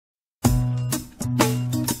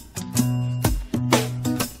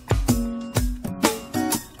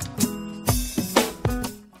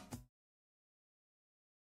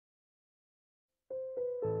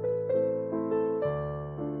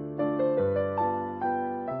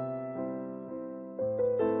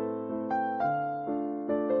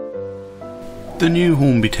The new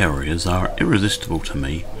Hornby Terriers are irresistible to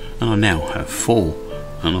me, and I now have 4,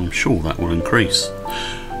 and I'm sure that will increase.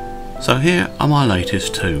 So here are my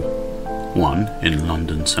latest 2, one in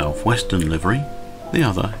London South Western livery, the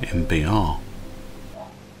other in BR.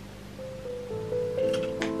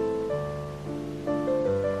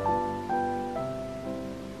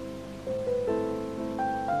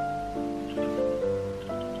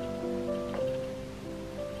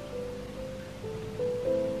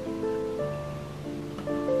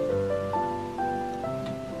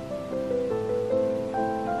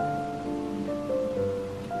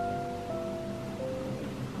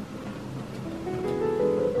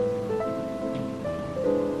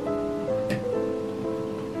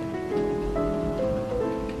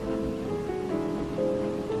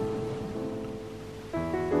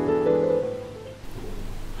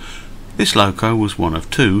 This loco was one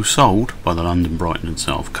of 2 sold by the London Brighton and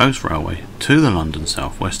South Coast Railway to the London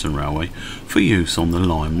South Western Railway for use on the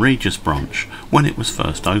Lyme Regis branch when it was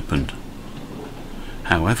first opened.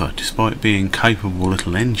 However, despite being capable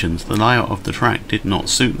little engines, the layout of the track did not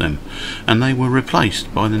suit them, and they were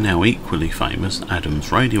replaced by the now equally famous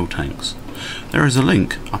Adams radial tanks. There is a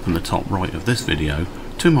link up in the top right of this video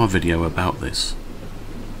to my video about this.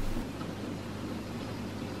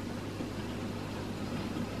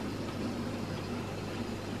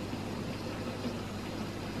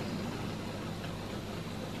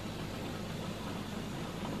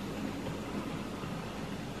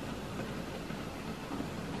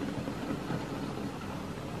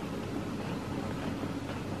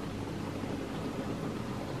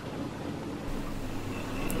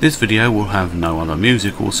 This video will have no other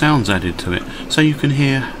music or sounds added to it, so you can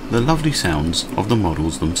hear the lovely sounds of the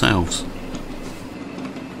models themselves.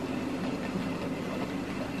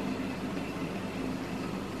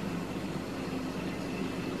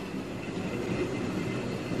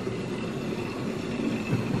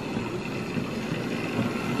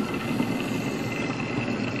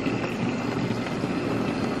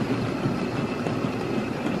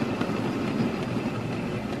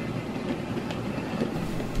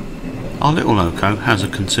 Our little loco has a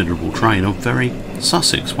considerable train of very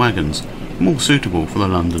Sussex wagons, more suitable for the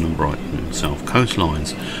London and Brighton and South Coast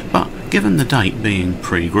lines, but given the date being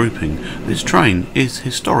pre-grouping, this train is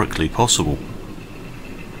historically possible.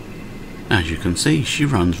 As you can see, she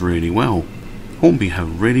runs really well. Hornby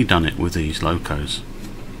have really done it with these locos.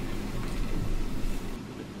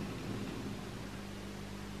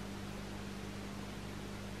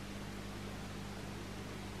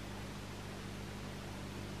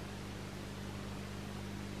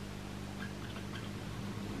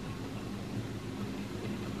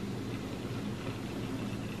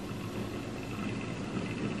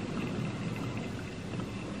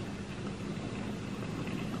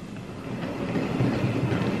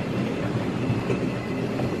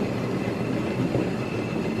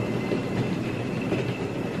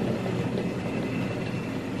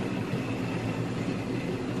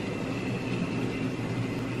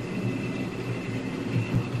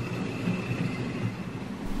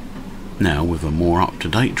 Now, with a more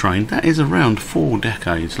up-to-date train that is around 4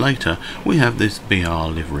 decades later, we have this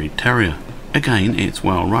BR Livery Terrier. Again, it's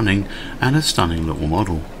well running and a stunning little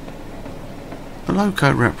model. The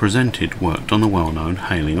loco represented worked on the well-known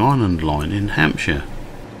Hayling Island line in Hampshire.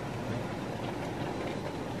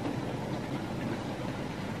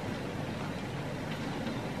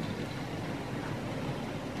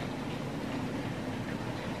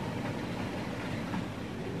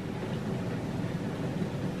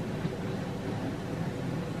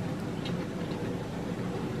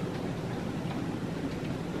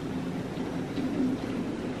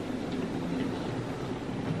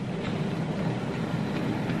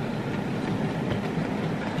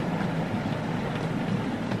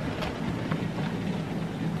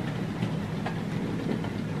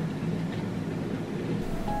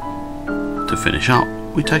 To finish up,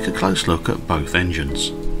 we take a close look at both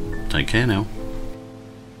engines. Take care now.